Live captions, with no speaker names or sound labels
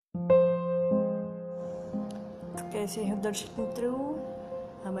कैसे हैं दर्शक मित्रों,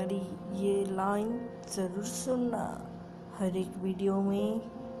 हमारी ये लाइन ज़रूर सुनना। हर एक वीडियो में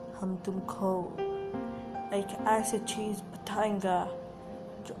हम तुमको एक ऐसी चीज़ बताएंगे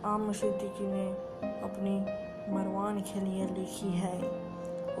जो आमिर सिद्दीकी ने अपनी मरवाने के लिए लिखी है।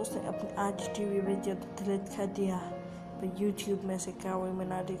 उसने अपनी आज टीवी वीडियो डिलीट कर दिया, पर यूट्यूब में से कावई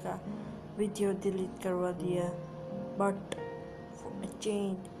मिनाटी का वीडियो डिलीट करवा दिया। बट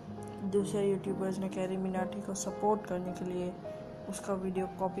चेंज दूसरे यूट्यूबर्स ने कैरी मिनाटी को सपोर्ट करने के लिए उसका वीडियो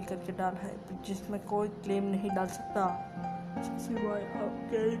कॉपी करके डाला है, जिसमें कोई क्लेम नहीं डाल सकता सिवाय आप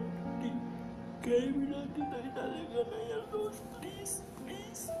कैरी मिनाटी नहीं डालेगा ना यार दोस्त, प्लीज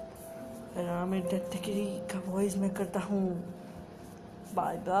प्लीज। आमिर सिद्दीकी का वॉइस मैं करता हूँ।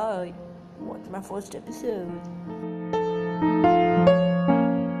 Bye bye, watch my first episode.